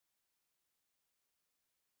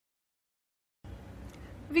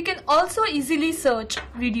We can also easily search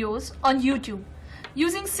videos on YouTube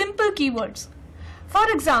using simple keywords. For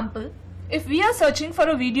example, if we are searching for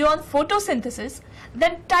a video on photosynthesis,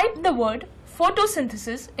 then type the word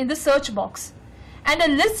photosynthesis in the search box, and a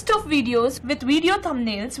list of videos with video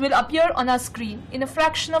thumbnails will appear on our screen in a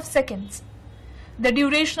fraction of seconds. The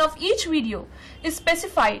duration of each video is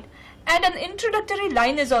specified and an introductory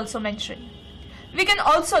line is also mentioned. We can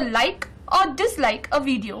also like or dislike a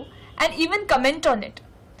video and even comment on it.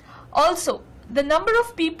 Also, the number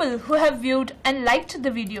of people who have viewed and liked the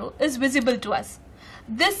video is visible to us.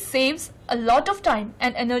 This saves a lot of time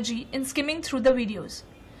and energy in skimming through the videos.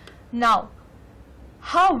 Now,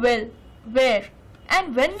 how well, where,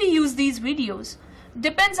 and when we use these videos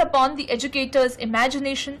depends upon the educator's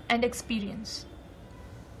imagination and experience.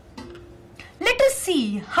 Let us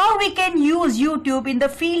see how we can use YouTube in the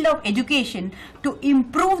field of education to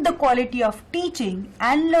improve the quality of teaching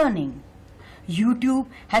and learning. YouTube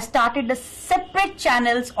has started a separate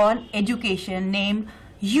channels on education named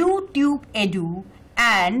YouTube Edu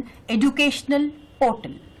and Educational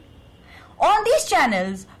Portal. On these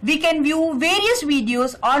channels, we can view various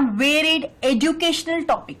videos on varied educational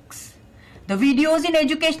topics. The videos in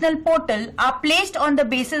Educational Portal are placed on the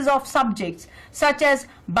basis of subjects such as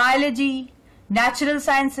biology, natural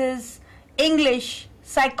sciences, English,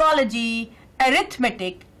 psychology,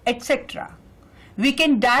 arithmetic, etc. We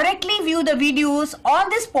can directly view the videos on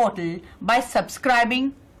this portal by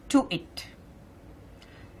subscribing to it.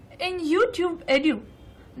 In YouTube Edu,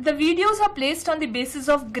 the videos are placed on the basis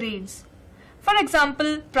of grades. For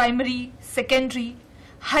example, primary, secondary,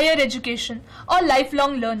 higher education or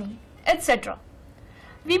lifelong learning, etc.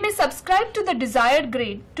 We may subscribe to the desired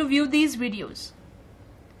grade to view these videos.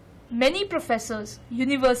 Many professors,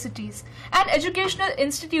 universities and educational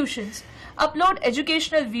institutions upload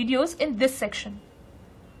educational videos in this section.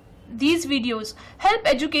 These videos help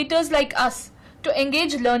educators like us to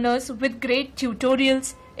engage learners with great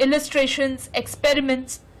tutorials, illustrations,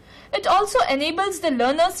 experiments. It also enables the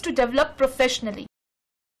learners to develop professionally.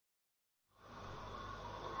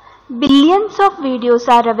 Billions of videos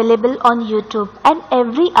are available on YouTube, and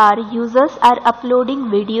every hour users are uploading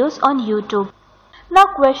videos on YouTube. Now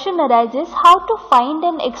question arises, how to find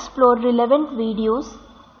and explore relevant videos?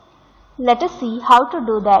 Let us see how to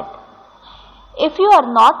do that. If you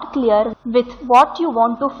are not clear with what you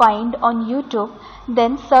want to find on YouTube,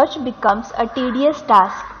 then search becomes a tedious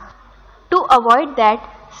task. To avoid that,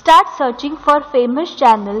 start searching for famous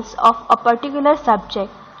channels of a particular subject.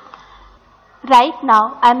 Right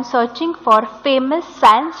now I am searching for famous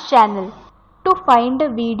science channel. To find a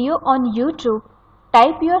video on YouTube,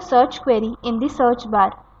 type your search query in the search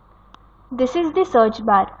bar. This is the search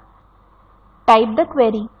bar. Type the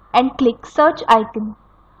query and click search icon,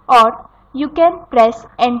 or you can press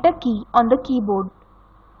enter key on the keyboard.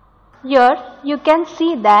 Here you can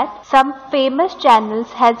see that some famous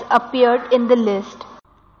channels has appeared in the list.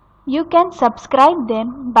 You can subscribe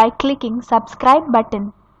them by clicking subscribe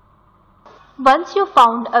button. Once you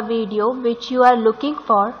found a video which you are looking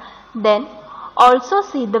for, then also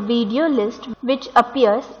see the video list which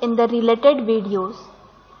appears in the related videos.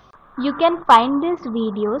 You can find these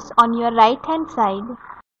videos on your right hand side.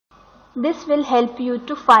 This will help you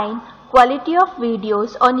to find quality of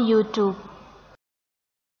videos on YouTube.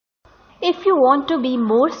 If you want to be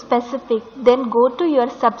more specific, then go to your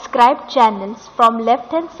subscribed channels from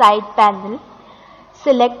left hand side panel.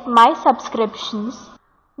 Select My Subscriptions.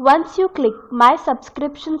 Once you click My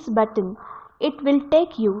Subscriptions button, it will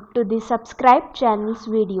take you to the subscribed channel's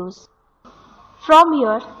videos. From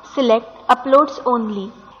here, select Uploads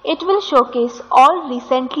Only. It will showcase all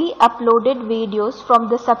recently uploaded videos from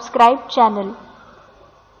the subscribed channel.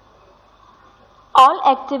 All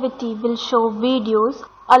activity will show videos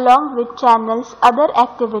along with channel's other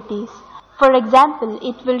activities. For example,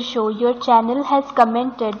 it will show your channel has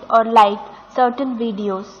commented or liked certain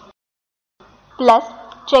videos. Plus,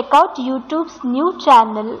 check out YouTube's new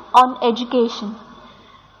channel on education.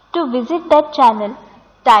 To visit that channel,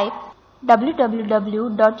 type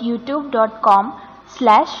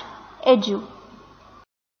www.youtube.com/edu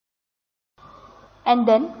and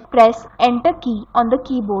then press enter key on the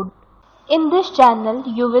keyboard. In this channel,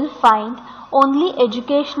 you will find only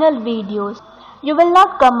educational videos. You will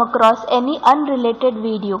not come across any unrelated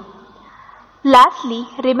video. Lastly,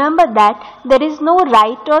 remember that there is no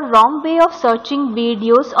right or wrong way of searching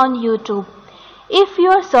videos on YouTube. If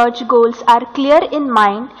your search goals are clear in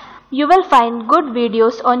mind, you will find good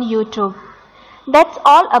videos on YouTube. That's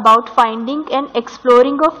all about finding and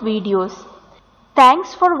exploring of videos.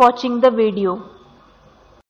 Thanks for watching the video.